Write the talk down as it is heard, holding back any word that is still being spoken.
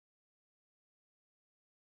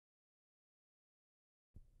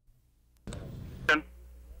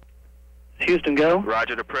Houston, go.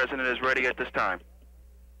 Roger, the President is ready at this time.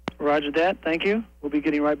 Roger that. Thank you. We'll be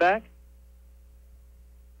getting right back.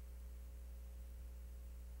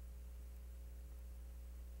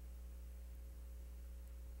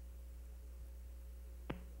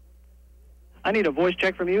 I need a voice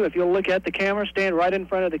check from you. If you'll look at the camera, stand right in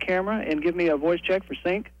front of the camera and give me a voice check for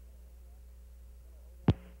sync.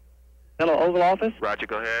 Hello, Oval Office. Roger,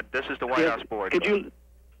 go ahead. This is the White House board.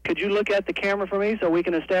 Could you look at the camera for me so we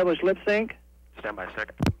can establish lip sync? Stand by a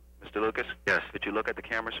second. Mr. Lucas? Yes. Could you look at the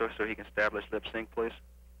camera, sir, so he can establish lip sync, please?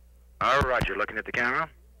 Roger. Looking at the camera.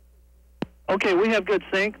 Okay, we have good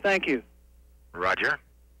sync. Thank you. Roger.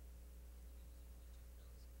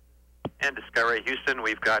 And Discovery Houston,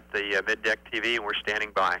 we've got the mid-deck TV and we're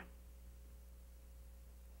standing by.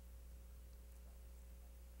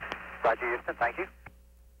 Roger, Houston. Thank you.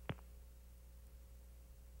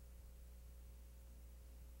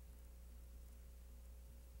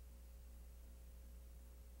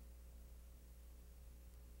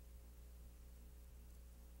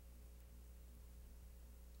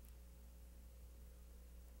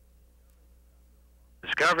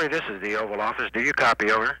 Discovery, this is the Oval Office. Do you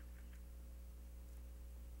copy, over?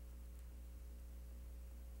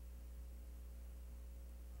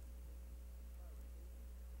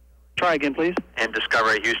 Try again, please. And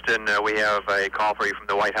Discovery Houston, we have a call for you from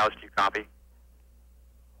the White House. Do you copy?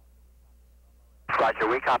 Roger,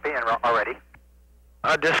 we copy and already.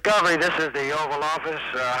 Discovery, this is the Oval Office.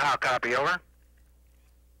 How copy, over?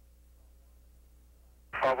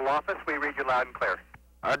 Oval Office, we read you loud and clear.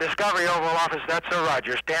 Discovery, Oval Office, that's a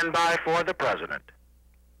Roger. Stand by for the President.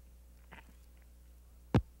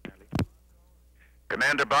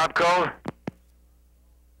 Commander Bobco?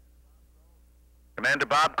 Commander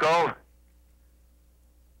Bobco?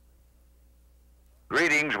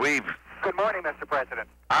 Greetings, Good morning, Mr. President.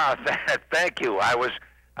 Thank you.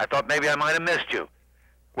 I thought maybe I might have missed you.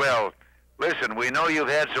 Well, listen, we know you've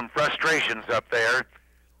had some frustrations up there,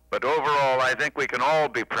 but overall I think we can all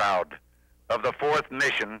be proud of the fourth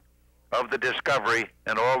mission of the Discovery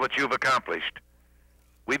and all that you've accomplished.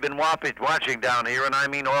 We've been watching down here, and I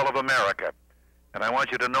mean all of America, and I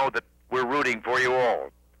want you to know that we're rooting for you all.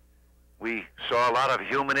 We saw a lot of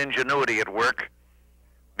human ingenuity at work,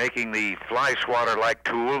 making the fly swatter-like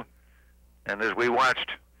tool, and as we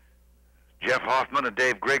watched Jeff Hoffman and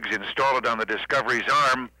Dave Griggs install it on the Discovery's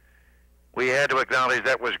arm, we had to acknowledge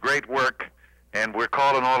that was great work, and we're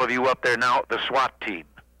calling all of you up there now the SWAT team.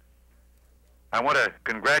 I want to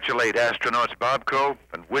congratulate astronauts Bobco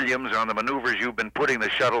and Williams on the maneuvers you've been putting the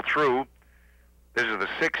shuttle through. This is the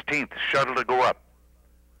 16th shuttle to go up,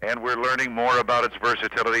 and we're learning more about its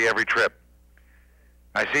versatility every trip.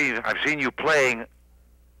 I've seen you playing,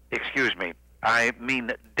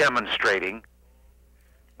 demonstrating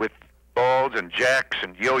with balls and jacks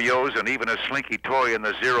and yo-yos and even a slinky toy in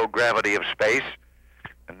the zero gravity of space.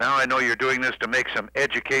 And now I know you're doing this to make some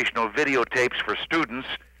educational videotapes for students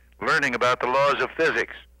learning about the laws of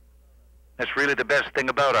physics. That's really the best thing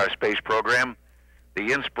about our space program,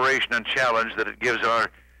 the inspiration and challenge that it gives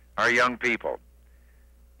our young people.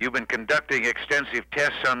 You've been conducting extensive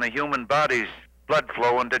tests on the human body's blood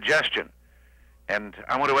flow and digestion. And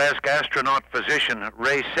I want to ask astronaut physician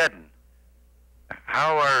Ray Seddon,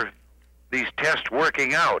 how are these tests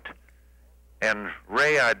working out? And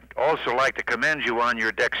Ray, I'd also like to commend you on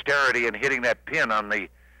your dexterity in hitting that pin on the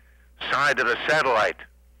side of the satellite.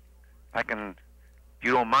 If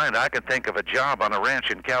you don't mind, I can think of a job on a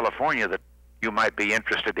ranch in California that you might be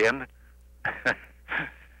interested in.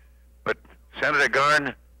 But Senator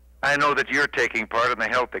Garn, I know that you're taking part in the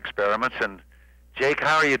health experiments, and Jake,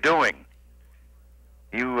 how are you doing?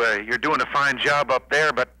 You're doing a fine job up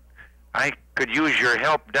there, but I could use your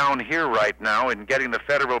help down here right now in getting the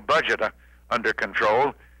federal budget under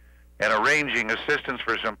control and arranging assistance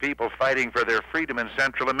for some people fighting for their freedom in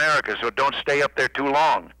Central America, so don't stay up there too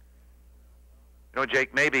long. You know,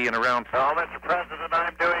 Jake, maybe in around... Well, Mr. President,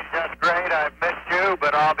 I'm doing just great. I've missed you,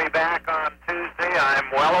 but I'll be back on Tuesday.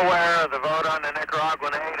 I'm well aware of the vote on the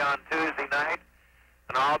Nicaraguan aid on Tuesday night,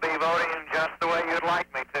 and I'll be voting just the way you'd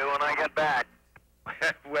like me to when I get back.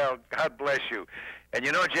 Well, God bless you. And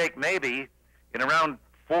you know, Jake, maybe in around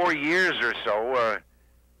 4 years or so,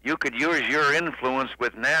 you could use your influence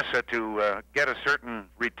with NASA to get a certain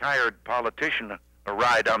retired politician a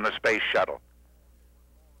ride on the space shuttle.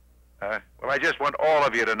 Well, I just want all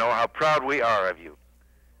of you to know how proud we are of you.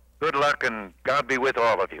 Good luck, and God be with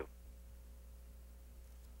all of you.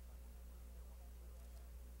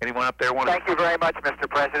 Anyone up there want to... Thank you very much, Mr.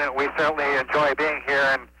 President. We certainly enjoy being here,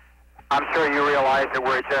 and I'm sure you realize that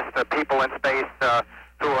we're just the people in space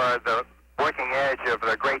who are the working edge of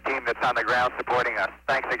the great team that's on the ground supporting us.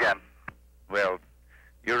 Thanks again.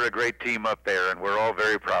 a great team up there, and we're all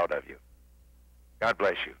very proud of you. God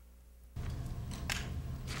bless you.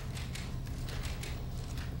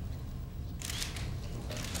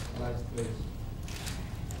 Last, please.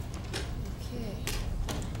 Okay.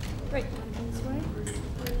 Great.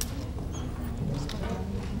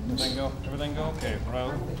 Everything go? Okay,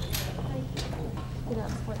 Ronald. Get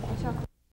up.